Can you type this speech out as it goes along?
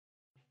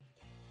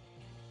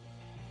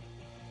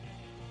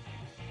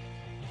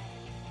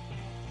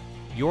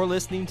You're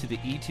listening to the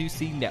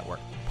E2C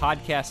Network,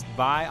 podcast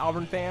by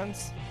Auburn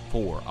fans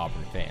for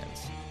Auburn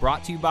fans.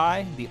 Brought to you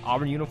by the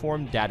Auburn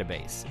Uniform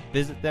Database.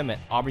 Visit them at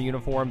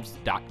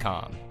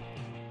auburnuniforms.com.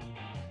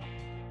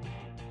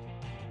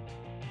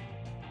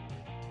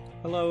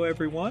 Hello,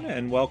 everyone,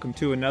 and welcome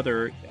to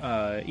another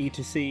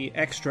E2C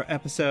Extra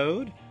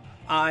episode.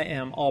 I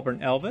am Auburn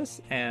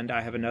Elvis, and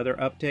I have another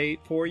update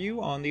for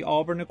you on the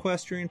Auburn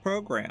Equestrian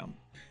Program.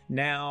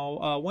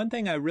 Now, one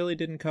thing I really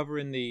didn't cover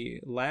in the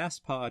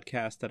last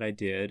podcast that I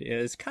did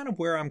is kind of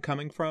where I'm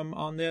coming from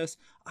on this.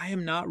 I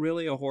am not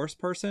really a horse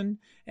person,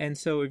 and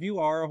so if you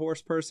are a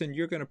horse person,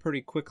 you're going to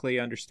pretty quickly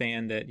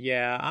understand that,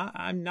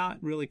 I'm not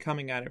really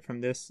coming at it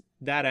from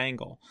that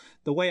angle.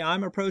 The way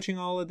I'm approaching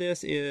all of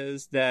this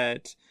is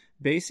that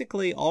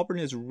basically, Auburn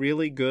is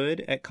really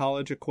good at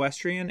college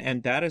equestrian,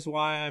 and that is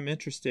why I'm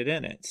interested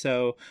in it.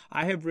 So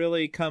I have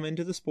really come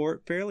into the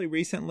sport fairly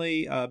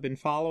recently, been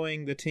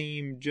following the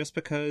team just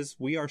because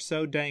we are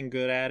so dang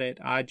good at it.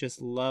 I just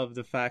love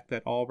the fact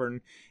that Auburn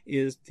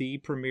is the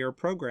premier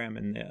program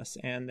in this,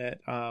 and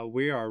that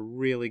we are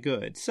really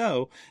good.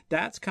 So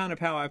that's kind of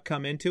how I've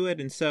come into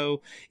it. And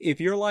so if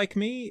you're like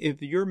me,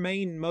 if your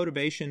main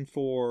motivation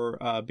for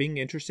being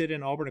interested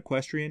in Auburn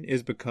equestrian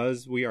is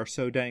because we are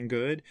so dang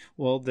good,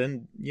 well, then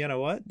you know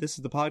what? This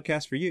is the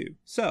podcast for you.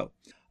 So,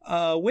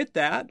 with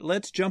that,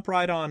 let's jump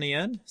right on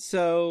in.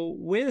 So,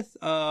 with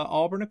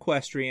Auburn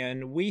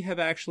Equestrian, we have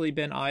actually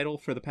been idle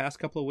for the past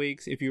couple of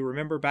weeks. If you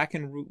remember, back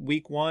in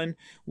week 1,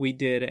 we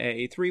did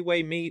a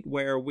 3-way meet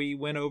where we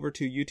went over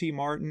to UT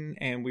Martin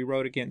and we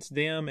rode against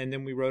them, and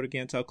then we rode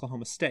against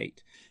Oklahoma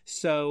State.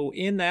 So,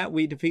 in that,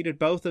 we defeated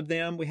both of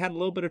them. We had a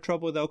little bit of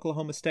trouble with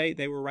Oklahoma State.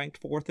 They were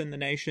ranked 4th in the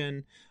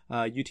nation.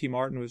 UT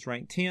Martin was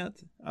ranked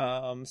 10th.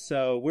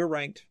 So, we're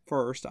ranked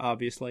 1st,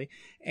 obviously.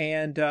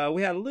 And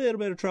we had a little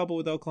bit of trouble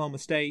with Oklahoma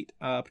State,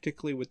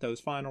 particularly with those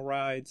final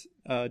rides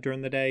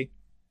during the day.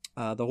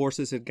 The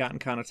horses had gotten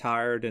kind of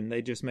tired, and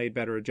they just made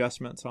better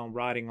adjustments on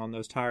riding on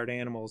those tired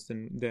animals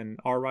than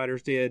our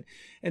riders did.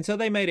 And so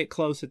they made it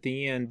close at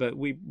the end, but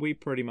we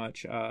pretty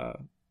much,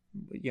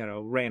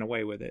 ran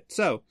away with it.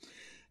 So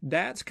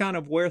that's kind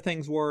of where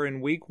things were in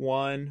week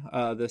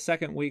 1. The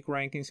second week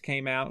rankings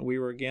came out. We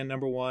were again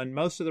number 1.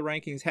 Most of the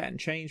rankings hadn't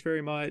changed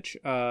very much.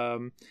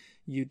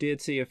 You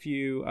did see a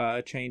few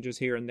changes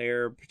here and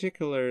there,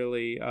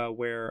 particularly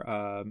where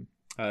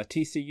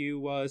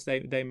TCU was.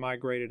 They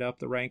migrated up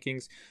the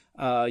rankings.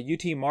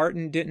 UT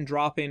Martin didn't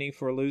drop any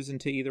for losing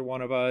to either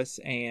one of us,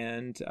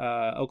 and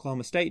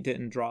Oklahoma State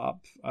didn't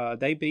drop.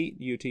 They beat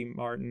UT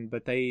Martin,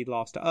 but they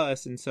lost to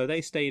us, and so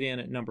they stayed in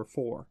at number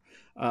 4.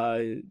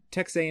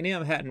 Texas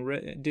A&M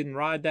didn't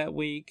ride that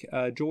week.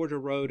 Georgia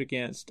rode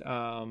against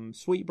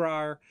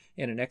Sweetbriar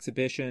in an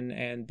exhibition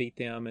and beat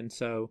them, and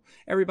so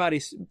everybody,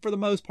 for the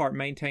most part,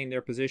 maintained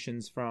their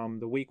positions from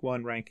the week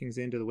 1 rankings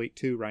into the week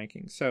 2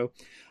 rankings. So,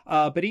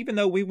 but even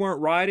though we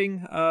weren't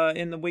riding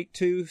in the week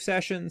 2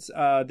 sessions,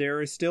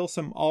 there is still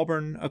some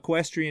Auburn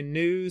equestrian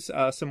news,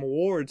 some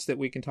awards that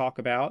we can talk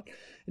about.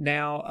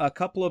 Now, a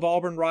couple of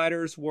Auburn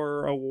riders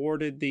were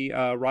awarded the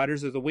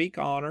Riders of the Week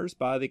honors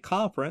by the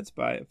conference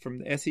from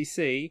the SEC.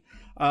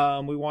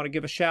 We want to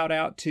give a shout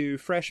out to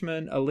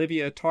freshman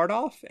Olivia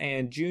Tardoff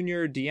and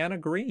junior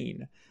Deanna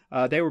Green.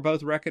 They were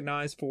both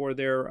recognized for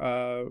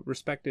their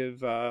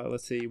respective,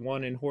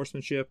 one in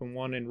horsemanship and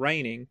one in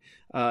reining,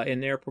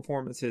 in their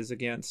performances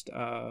against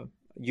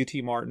UT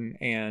Martin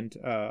and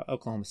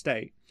Oklahoma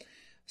State.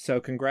 So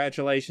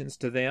congratulations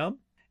to them.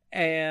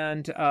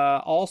 And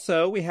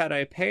also we had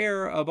a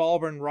pair of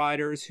Auburn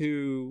riders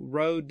who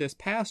rode this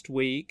past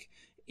week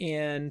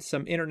in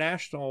some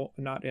national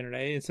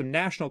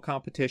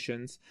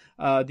competitions.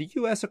 The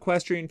U.S.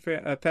 Equestrian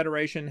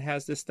Federation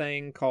has this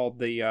thing called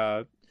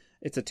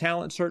it's a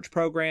talent search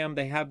program.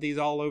 They have these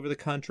all over the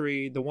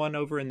country. The one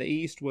over in the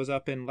East was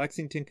up in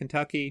Lexington,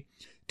 Kentucky.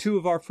 2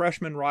 of our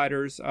freshman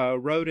riders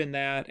rode in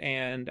that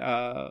and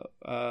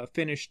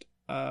finished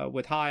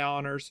with high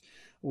honors.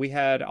 We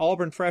had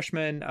Auburn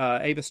freshman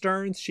Ava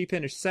Stearns. She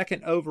finished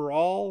 2nd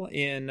overall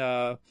in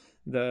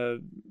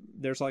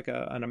there's like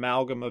an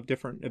amalgam of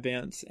different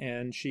events,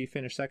 and she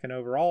finished 2nd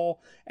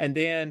overall. And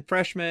then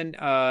freshman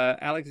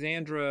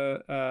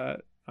Alexandra,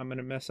 I'm going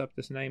to mess up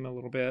this name a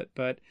little bit,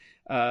 but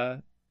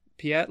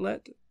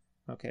Pietlet.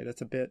 Okay,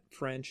 that's a bit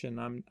French, and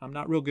I'm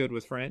not real good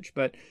with French.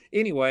 But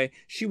anyway,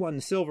 she won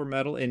the silver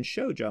medal in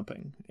show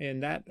jumping in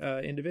that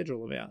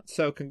individual event.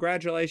 So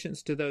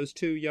congratulations to those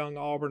 2 young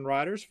Auburn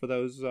riders for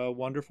those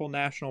wonderful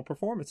national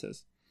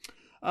performances.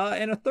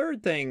 And a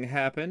third thing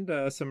happened,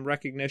 some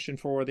recognition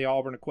for the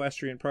Auburn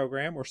Equestrian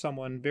Program, or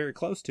someone very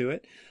close to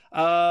it.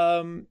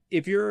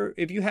 If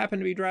you happen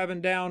to be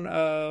driving down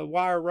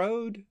Wire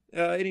Road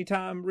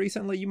anytime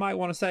recently, you might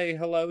want to say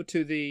hello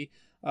to the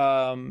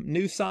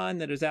new sign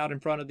that is out in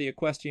front of the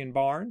equestrian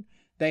barn.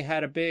 They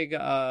had a big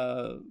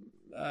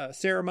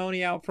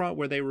ceremony out front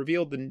where they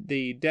revealed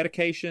the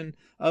dedication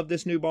of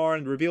this new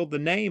barn, revealed the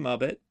name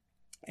of it.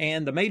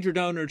 And the major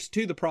donors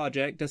to the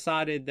project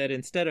decided that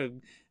instead of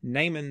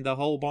naming the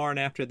whole barn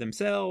after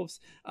themselves,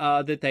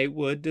 that they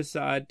would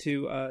decide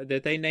to,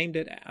 that they named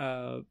it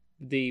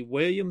the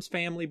Williams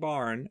family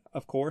barn,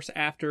 of course,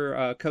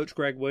 after Coach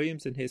Greg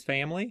Williams and his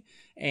family.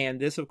 And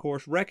this, of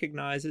course,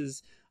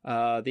 recognizes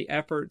the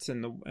efforts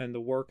and the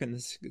work and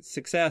the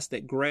success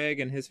that Greg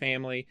and his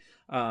family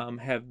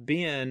have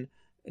been,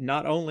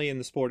 not only in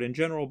the sport in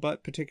general,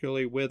 but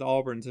particularly with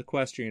Auburn's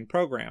equestrian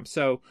program.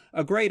 So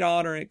a great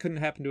honor. It couldn't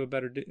happen to a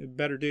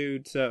better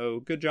dude.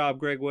 So good job,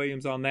 Greg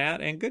Williams, on that.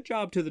 And good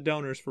job to the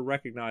donors for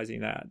recognizing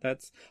that.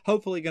 That's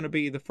hopefully going to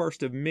be the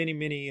first of many,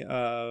 many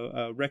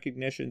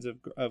recognitions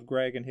of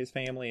Greg and his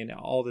family and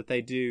all that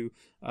they do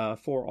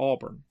for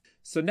Auburn.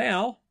 So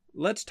now,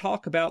 let's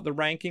talk about the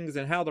rankings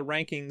and how the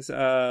rankings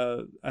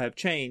have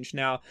changed.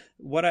 Now,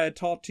 what I had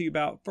talked to you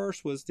about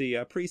first was the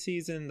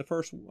preseason, the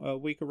first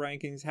week of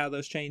rankings, how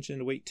those changed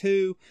into week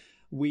 2.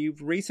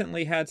 We've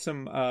recently had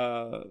some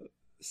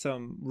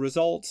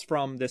results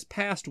from this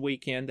past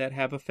weekend that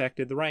have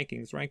affected the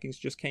rankings. Rankings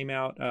just came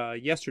out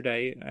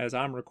yesterday as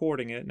I'm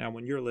recording it. Now,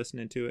 when you're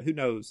listening to it, who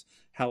knows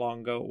how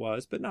long ago it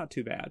was, but not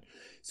too bad.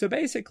 So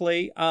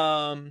basically,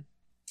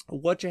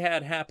 what you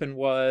had happen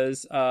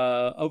was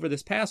over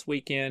this past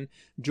weekend,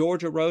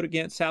 Georgia rode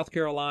against South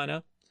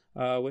Carolina,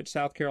 which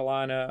South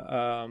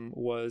Carolina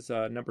was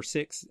number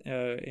 6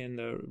 in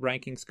the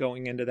rankings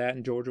going into that,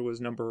 and Georgia was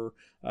number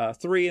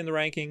 3 in the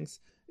rankings.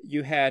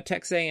 You had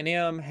Texas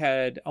A&M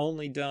had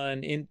only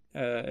done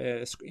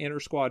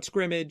inter-squad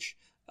scrimmage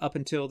up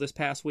until this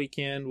past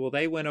weekend. Well,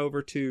 they went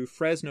over to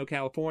Fresno,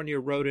 California,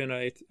 rode in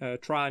a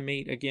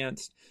tri-meet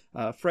against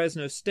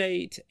Fresno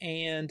State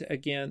and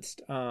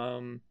against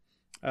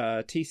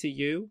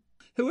TCU.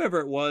 Whoever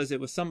it was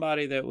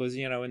somebody that was,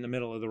 in the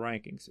middle of the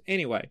rankings.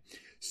 Anyway,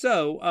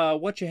 so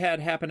what you had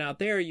happen out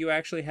there, you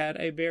actually had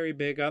a very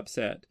big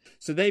upset.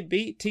 So they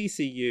beat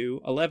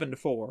TCU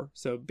 11-4,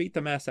 so beat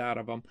the mess out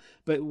of them.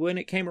 But when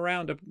it came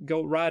around to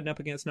go riding up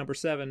against number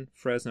 7,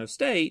 Fresno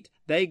State,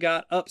 they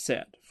got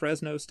upset.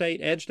 Fresno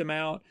State edged them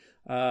out.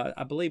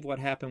 I believe what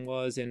happened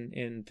was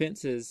in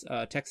fences,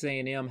 Texas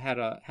A&M had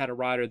a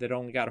rider that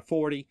only got a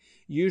 40.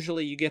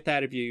 Usually you get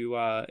that if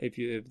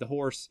the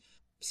horse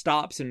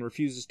stops and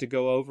refuses to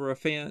go over a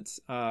fence.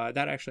 That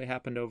actually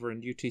happened over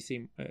in UT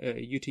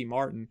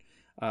Martin,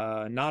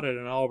 not at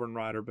an Auburn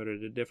rider, but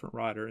at a different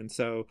rider. And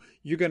so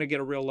you're going to get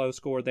a real low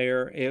score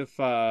there.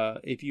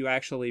 If you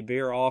actually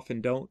veer off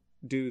and don't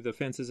do the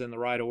fences in the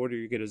right order,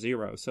 you get a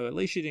 0. So at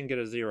least you didn't get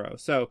a 0.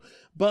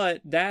 But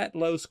that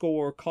low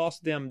score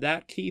cost them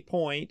that key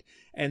point,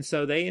 and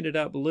so they ended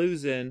up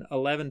losing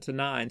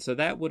 11-9. So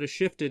that would have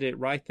shifted it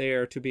right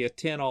there to be a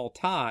 10-all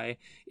tie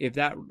if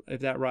that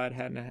ride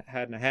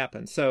hadn't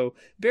happened. So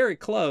very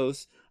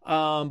close.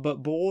 But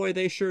boy,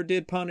 they sure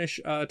did punish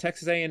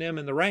Texas A&M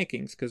in the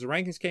rankings, because the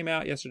rankings came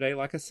out yesterday,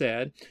 like I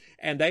said,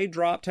 and they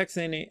dropped Texas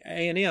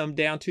A&M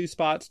down 2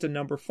 spots to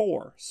number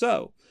 4.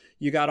 So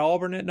you got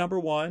Auburn at number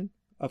 1,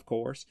 of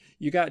course.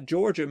 You got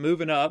Georgia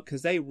moving up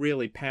because they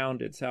really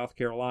pounded South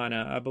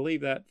Carolina. I believe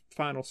that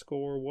final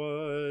score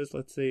was,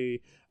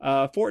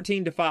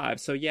 14-5.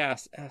 So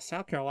yes,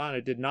 South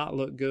Carolina did not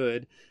look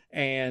good.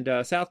 And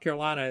South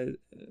Carolina,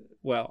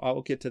 well,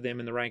 I'll get to them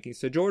in the rankings.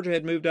 So Georgia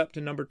had moved up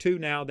to number 2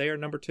 now. They are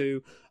number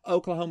 2.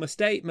 Oklahoma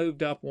State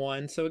moved up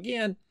 1. So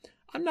again,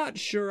 I'm not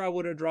sure I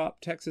would have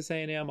dropped Texas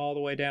A&M all the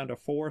way down to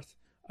 4th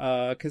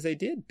because they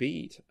did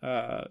beat,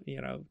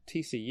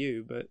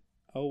 TCU, but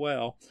oh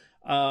well.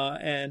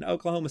 And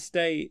Oklahoma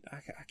State,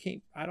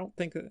 I don't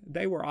think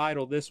they were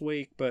idle this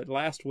week, but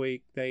last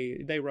week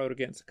they rode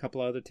against a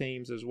couple other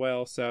teams as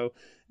well. So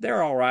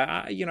they're all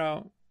right.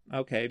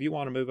 Okay, if you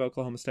want to move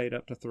Oklahoma State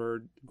up to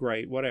 3rd,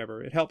 great,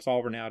 whatever. It helps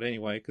Auburn out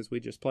anyway because we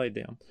just played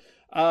them.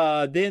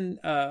 Then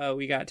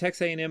we got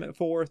Texas A&M at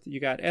 4th. You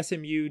got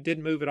SMU,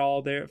 didn't move at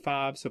all there at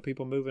 5, so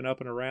people moving up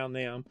and around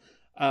them.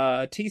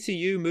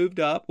 TCU moved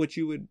up, which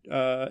you would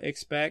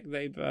expect.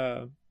 They've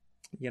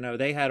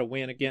they had a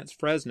win against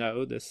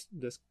Fresno, this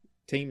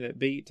team that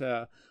beat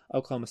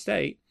Oklahoma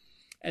State.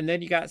 And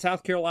then you got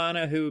South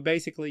Carolina, who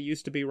basically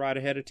used to be right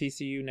ahead of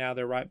TCU. Now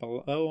they're right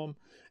below them.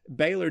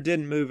 Baylor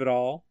didn't move at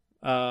all.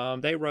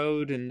 They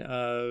rode and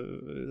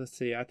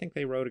I think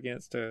they rode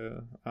against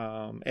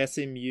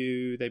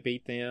SMU. They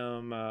beat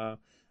them. I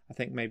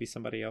think maybe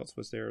somebody else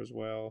was there as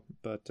well,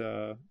 but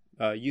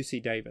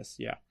UC Davis,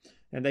 yeah,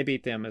 and they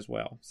beat them as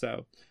well.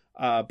 So,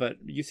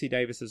 but UC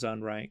Davis is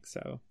unranked.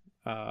 So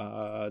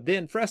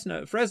then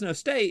Fresno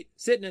State,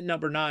 sitting at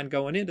number 9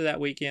 going into that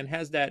weekend,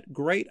 has that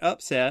great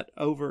upset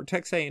over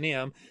Texas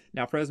A&M.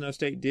 Now Fresno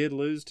State did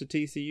lose to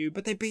TCU,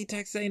 but they beat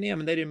Texas A&M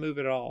and they didn't move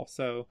at all.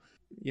 So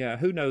yeah,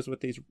 who knows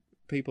what these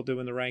people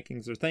doing the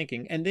rankings are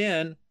thinking. And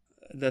then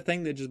the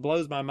thing that just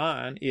blows my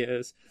mind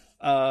is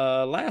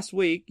last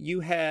week you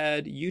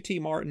had UT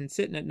Martin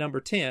sitting at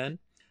number 10.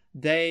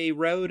 They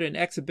rode an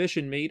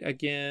exhibition meet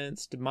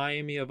against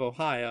Miami of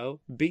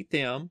Ohio, beat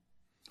them,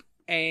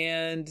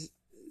 and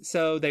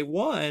so they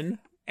won,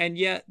 and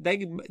yet they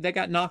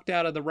got knocked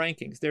out of the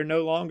rankings. They're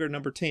no longer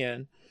number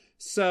 10.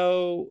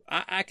 So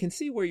I can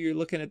see where you're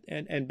looking at,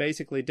 and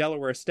basically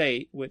Delaware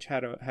State, which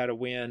had a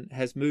win,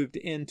 has moved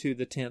into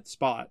the 10th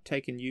spot,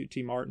 taking UT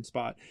Martin's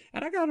spot.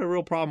 And I got a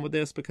real problem with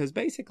this because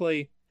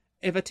basically,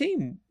 if a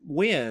team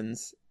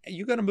wins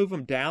You're going to move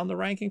them down the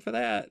ranking for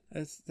that?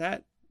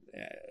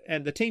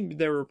 And the team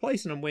they were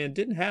replacing them with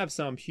didn't have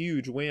some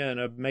huge win,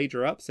 a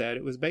major upset.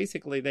 It was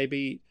basically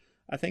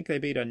I think they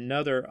beat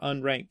another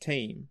unranked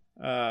team.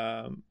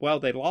 Well,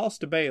 they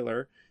lost to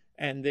Baylor,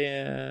 and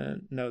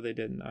then no, they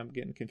didn't. I'm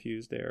getting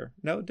confused there.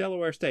 No,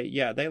 Delaware State.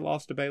 Yeah, they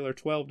lost to Baylor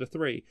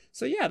 12-3.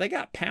 So yeah, they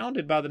got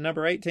pounded by the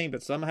number 8 team,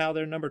 but somehow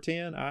they're number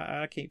 10.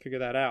 I can't figure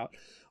that out.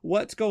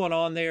 What's going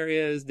on there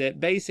is that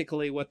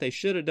basically what they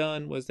should have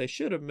done was they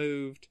should have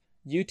moved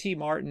UT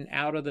Martin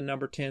out of the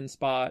number 10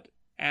 spot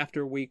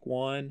after week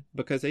 1,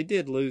 because they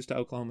did lose to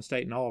Oklahoma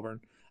State and Auburn.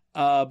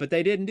 But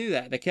they didn't do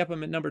that. They kept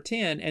them at number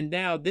 10, and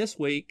now this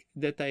week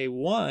that they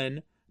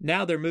won,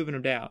 now they're moving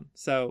them down.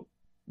 So,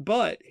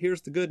 but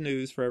here's the good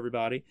news for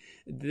everybody.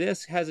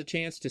 This has a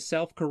chance to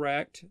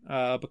self-correct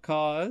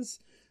because,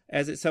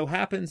 as it so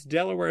happens,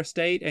 Delaware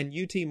State and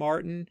UT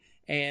Martin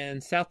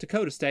and South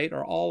Dakota State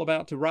are all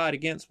about to ride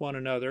against one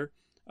another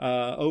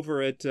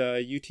over at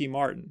UT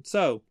Martin.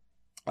 So,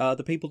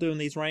 the people doing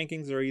these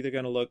rankings are either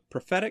going to look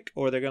prophetic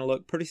or they're going to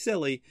look pretty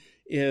silly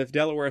if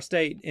Delaware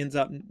State ends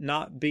up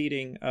not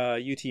beating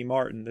UT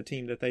Martin, the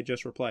team that they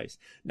just replaced.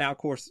 Now, of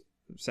course,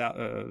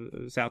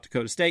 South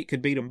Dakota State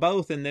could beat them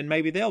both, and then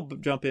maybe they'll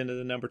jump into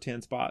the number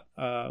 10 spot.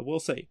 We'll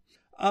see.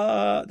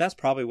 That's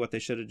probably what they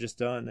should have just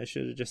done. They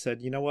should have just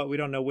said, you know what, we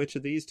don't know which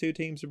of these two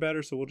teams are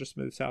better, so we'll just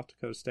move South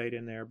Dakota State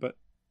in there. But,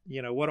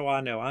 you know, what do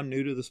I know? I'm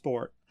new to the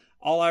sport.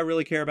 All I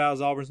really care about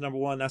is Auburn's number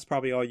 1. That's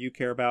probably all you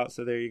care about,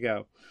 so there you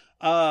go.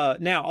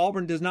 Now,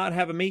 Auburn does not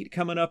have a meet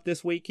coming up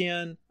this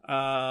weekend.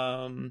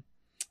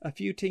 A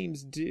few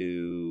teams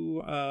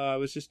do. I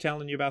was just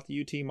telling you about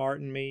the UT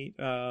Martin meet.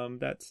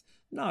 That's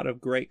not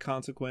of great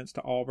consequence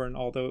to Auburn,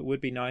 although it would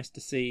be nice to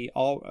see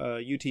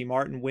UT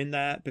Martin win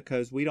that,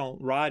 because we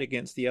don't ride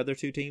against the other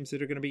 2 teams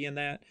that are going to be in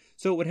that.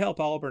 So it would help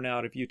Auburn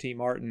out if UT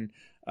Martin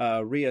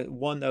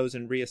won those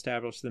and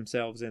reestablished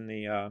themselves in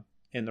the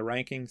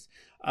rankings.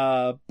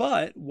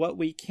 But what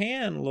we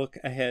can look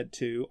ahead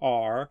to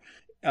are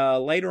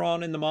later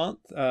on in the month,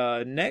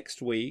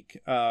 next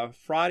week,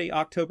 Friday,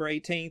 October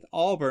 18th,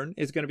 Auburn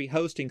is going to be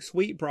hosting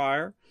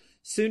Sweetbriar,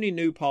 SUNY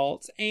New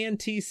Paltz, and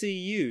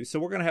TCU. So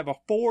we're going to have a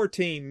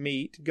 4-team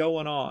meet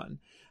going on.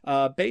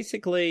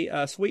 Basically,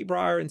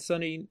 Sweetbriar and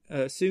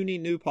SUNY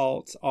New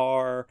Paltz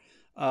are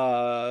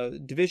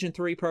Division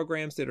III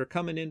programs that are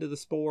coming into the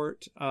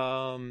sport.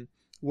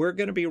 We're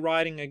going to be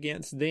riding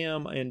against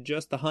them in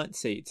just the hunt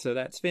seat. So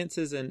that's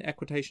fences and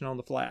equitation on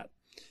the flat.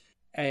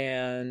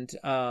 And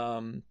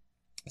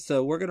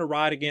so we're going to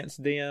ride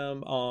against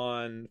them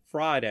on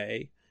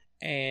Friday.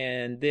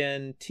 And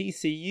then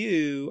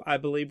TCU, I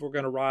believe we're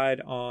going to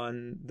ride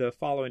on the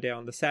following day,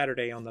 on the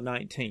Saturday, on the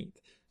 19th.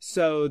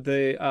 So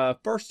the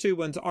first 2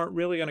 ones aren't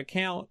really going to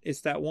count.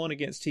 It's that one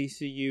against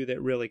TCU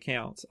that really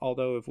counts.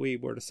 Although if we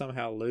were to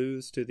somehow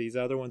lose to these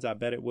other ones, I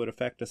bet it would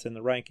affect us in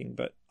the ranking.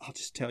 But I'll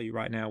just tell you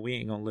right now, we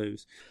ain't going to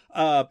lose.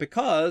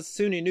 Because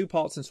SUNY New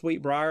Paltz and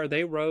Sweetbriar,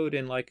 they rode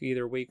in like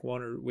either week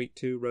 1 or week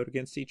 2, rode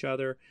against each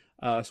other.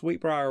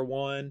 Sweetbriar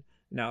won.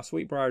 Now,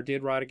 Sweetbriar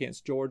did ride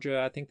against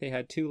Georgia. I think they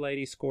had 2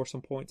 ladies score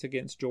some points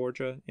against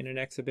Georgia in an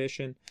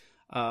exhibition.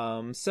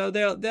 So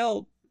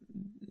they'll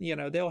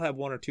have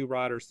 1 or 2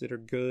 riders that are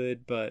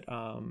good, but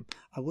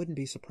I wouldn't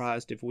be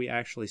surprised if we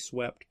actually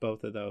swept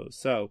both of those.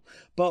 So,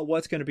 but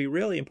what's going to be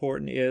really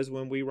important is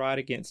when we ride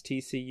against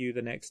TCU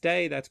the next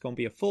day, that's going to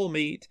be a full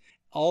meet.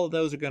 All of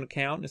those are going to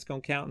count, and it's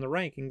going to count in the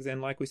rankings.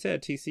 And like we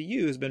said,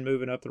 TCU has been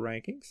moving up the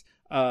rankings.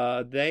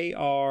 They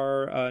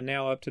are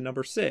now up to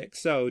number 6.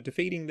 So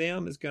defeating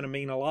them is going to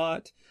mean a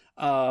lot.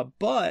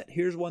 But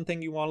here's one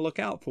thing you want to look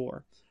out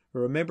for.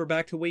 Remember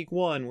back to week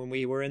 1 when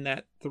we were in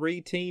that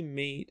 3-team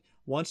meet.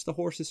 Once the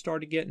horses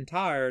started getting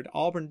tired,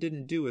 Auburn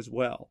didn't do as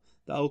well.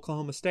 The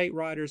Oklahoma State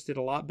riders did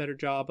a lot better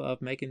job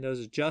of making those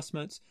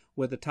adjustments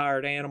with a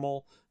tired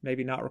animal,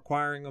 maybe not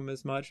requiring them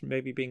as much,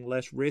 maybe being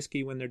less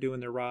risky when they're doing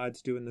their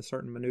rides, doing the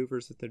certain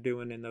maneuvers that they're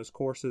doing in those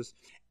courses.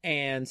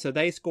 And so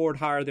they scored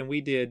higher than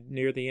we did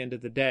near the end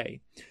of the day.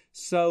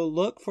 So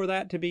look for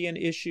that to be an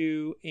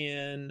issue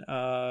in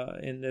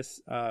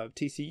this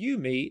TCU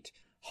meet.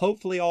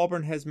 Hopefully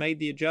Auburn has made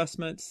the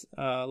adjustments.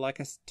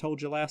 Like I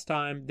told you last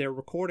time, they're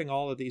recording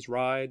all of these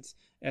rides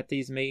at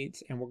these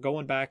meets, and we're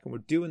going back and we're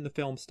doing the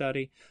film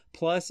study.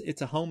 Plus,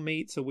 it's a home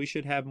meet, so we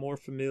should have more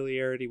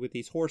familiarity with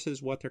these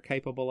horses, what they're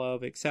capable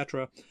of,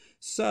 etc.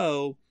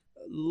 So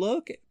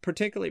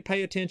particularly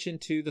pay attention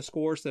to the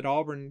scores that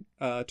Auburn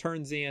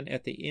turns in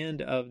at the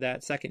end of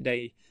that second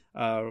day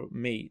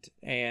meet.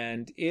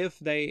 And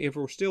if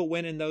we're still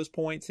winning those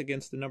points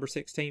against the number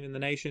 6 team in the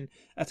nation,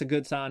 that's a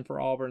good sign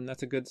for Auburn.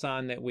 That's a good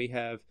sign that we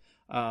have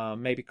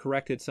maybe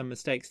corrected some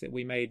mistakes that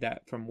we made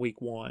that from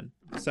week 1.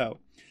 So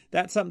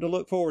that's something to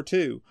look forward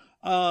to.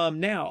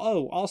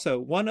 Also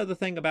one other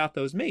thing about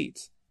those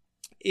meets.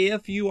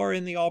 If you are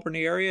in the Auburn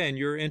area and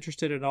you're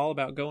interested at all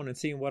about going and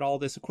seeing what all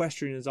this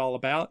equestrian is all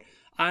about,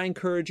 I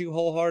encourage you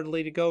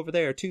wholeheartedly to go over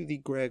there to the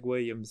Greg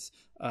Williams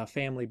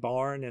Family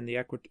Barn and the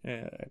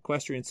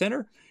Equestrian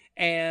Center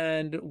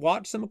and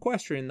watch some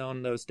equestrian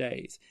on those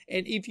days.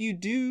 And if you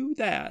do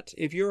that,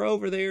 if you're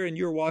over there and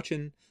you're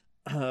watching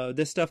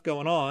this stuff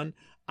going on,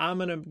 I'm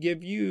going to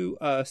give you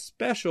a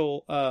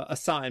special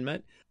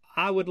assignment.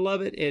 I would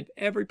love it if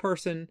every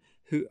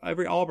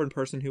Auburn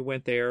person who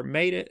went there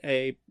made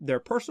it their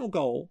personal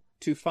goal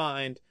to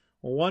find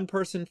one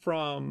person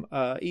from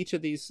each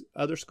of these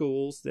other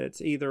schools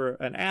that's either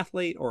an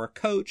athlete or a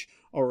coach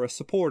or a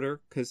supporter,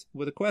 because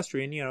with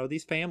equestrian,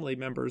 these family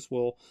members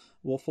will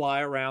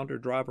fly around or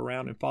drive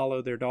around and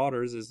follow their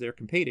daughters as they're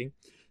competing.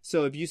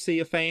 So if you see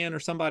a fan or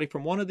somebody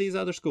from one of these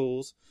other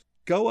schools,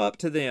 go up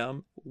to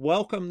them,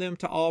 welcome them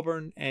to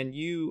Auburn,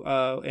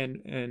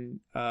 and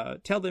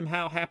tell them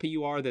how happy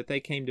you are that they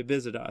came to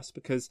visit us,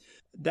 because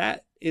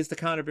that is the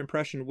kind of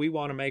impression we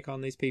want to make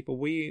on these people.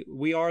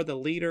 We are the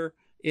leader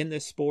in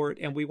this sport,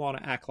 and we want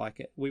to act like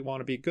it. We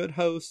want to be good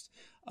hosts,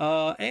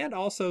 and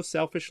also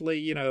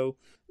selfishly,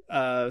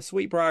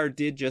 Sweetbriar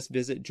did just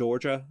visit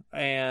Georgia,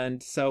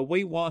 and so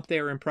we want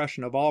their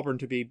impression of Auburn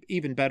to be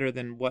even better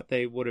than what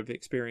they would have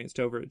experienced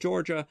over at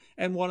Georgia.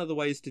 And one of the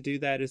ways to do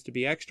that is to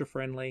be extra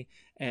friendly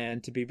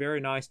and to be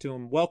very nice to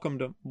them, welcome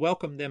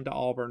them to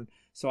Auburn.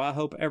 So I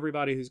hope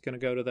everybody who's going to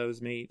go to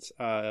those meets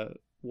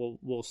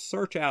will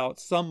search out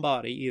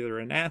somebody, either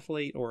an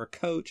athlete or a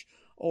coach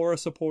or a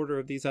supporter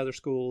of these other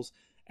schools,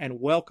 and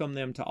welcome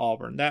them to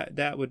Auburn.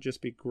 That would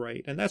just be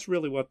great. And that's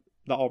really what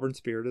the Auburn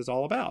Spirit is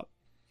all about.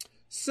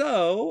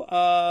 So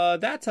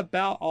that's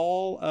about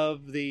all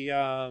of the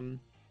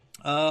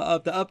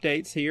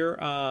updates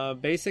here.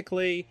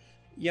 Basically,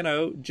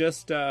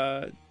 just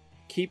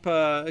keep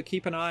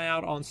an eye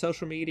out on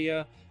social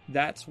media.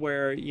 That's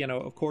where,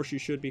 of course, you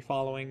should be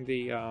following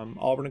the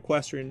Auburn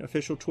Equestrian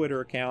official Twitter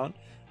account.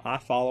 I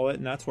follow it,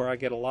 and that's where I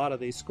get a lot of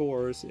these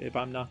scores if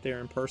I'm not there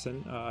in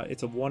person.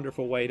 It's a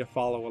wonderful way to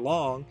follow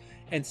along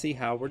and see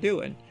how we're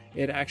doing.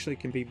 It actually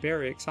can be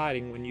very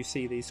exciting when you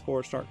see these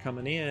scores start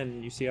coming in,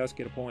 and you see us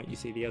get a point, you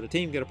see the other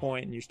team get a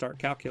point, and you start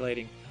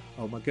calculating,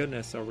 oh my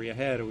goodness, are we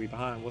ahead, are we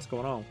behind, what's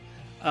going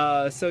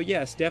on? So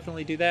yes,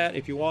 definitely do that.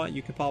 If you want,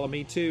 you can follow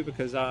me too,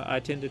 because I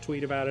tend to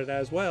tweet about it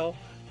as well.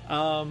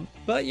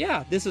 But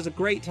yeah, this is a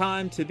great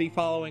time to be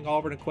following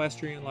Auburn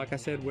Equestrian. Like I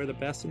said, we're the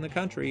best in the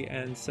country,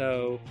 and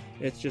so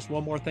it's just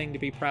one more thing to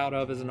be proud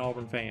of as an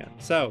Auburn fan.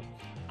 So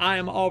I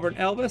am Auburn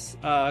Elvis.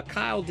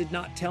 Kyle did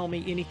not tell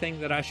me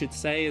anything that I should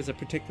say as a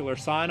particular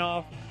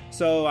sign-off,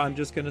 so I'm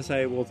just going to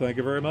say, well, thank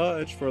you very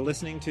much for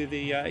listening to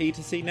the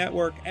E2C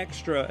Network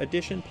Extra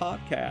Edition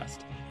podcast.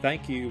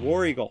 Thank you,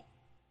 War Eagle.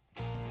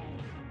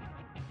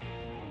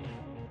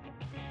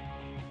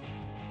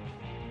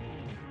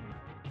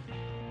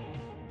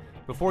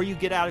 Before you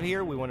get out of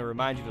here, we want to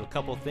remind you of a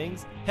couple of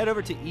things. Head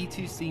over to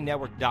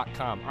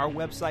e2cnetwork.com, our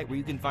website where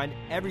you can find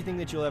everything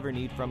that you'll ever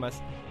need from us,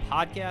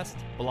 podcasts,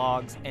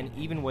 blogs, and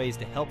even ways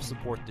to help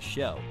support the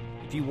show.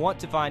 If you want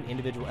to find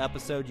individual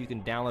episodes, you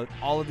can download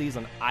all of these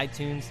on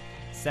iTunes,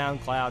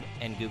 SoundCloud,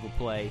 and Google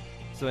Play.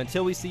 So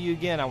until we see you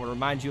again, I want to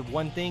remind you of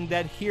one thing,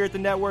 that here at the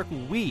network,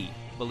 we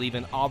believe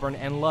in Auburn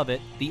and love it.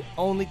 The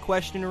only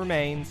question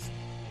remains,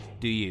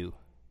 do you?